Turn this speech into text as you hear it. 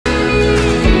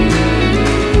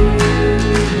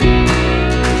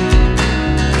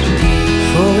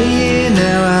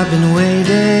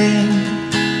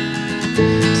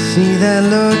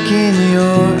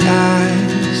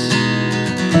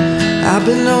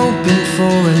been hoping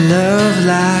for a love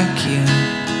like you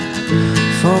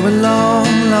for a long,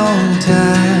 long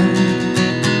time.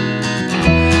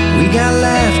 We got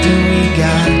laughter, we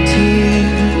got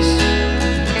tears,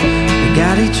 we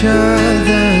got each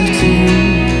other too.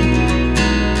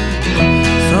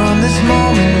 From this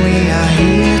moment we are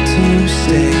here to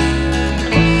stay.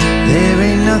 There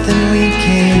ain't nothing we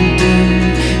can't do.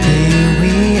 Here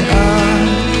we are,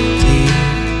 dear,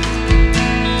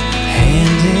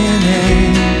 hand in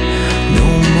hand. No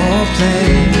more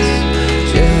plans,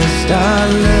 just our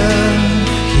love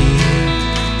here.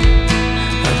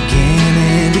 Again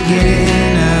and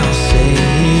again I'll say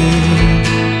it,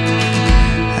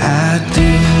 I do.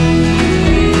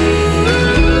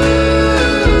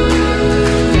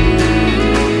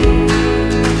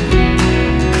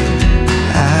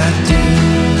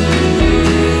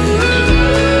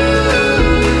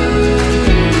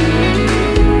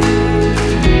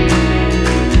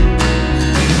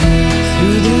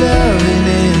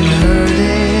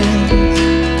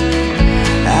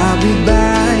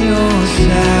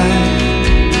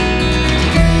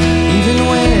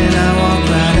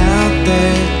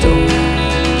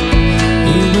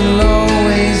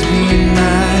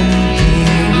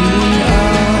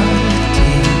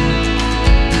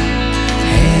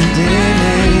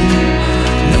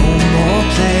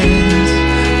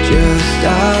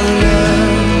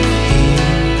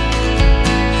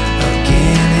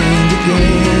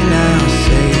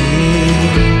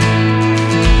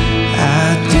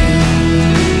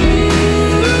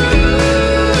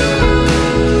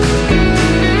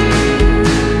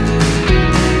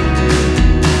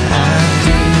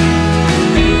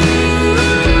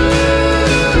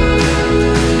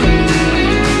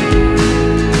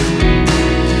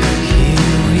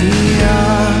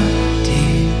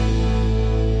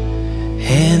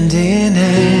 Hand in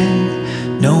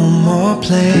hand, no more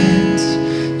plans,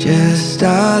 just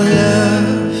our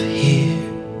love here.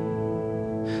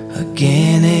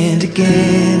 Again and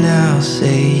again I'll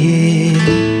say it,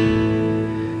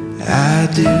 I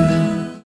do.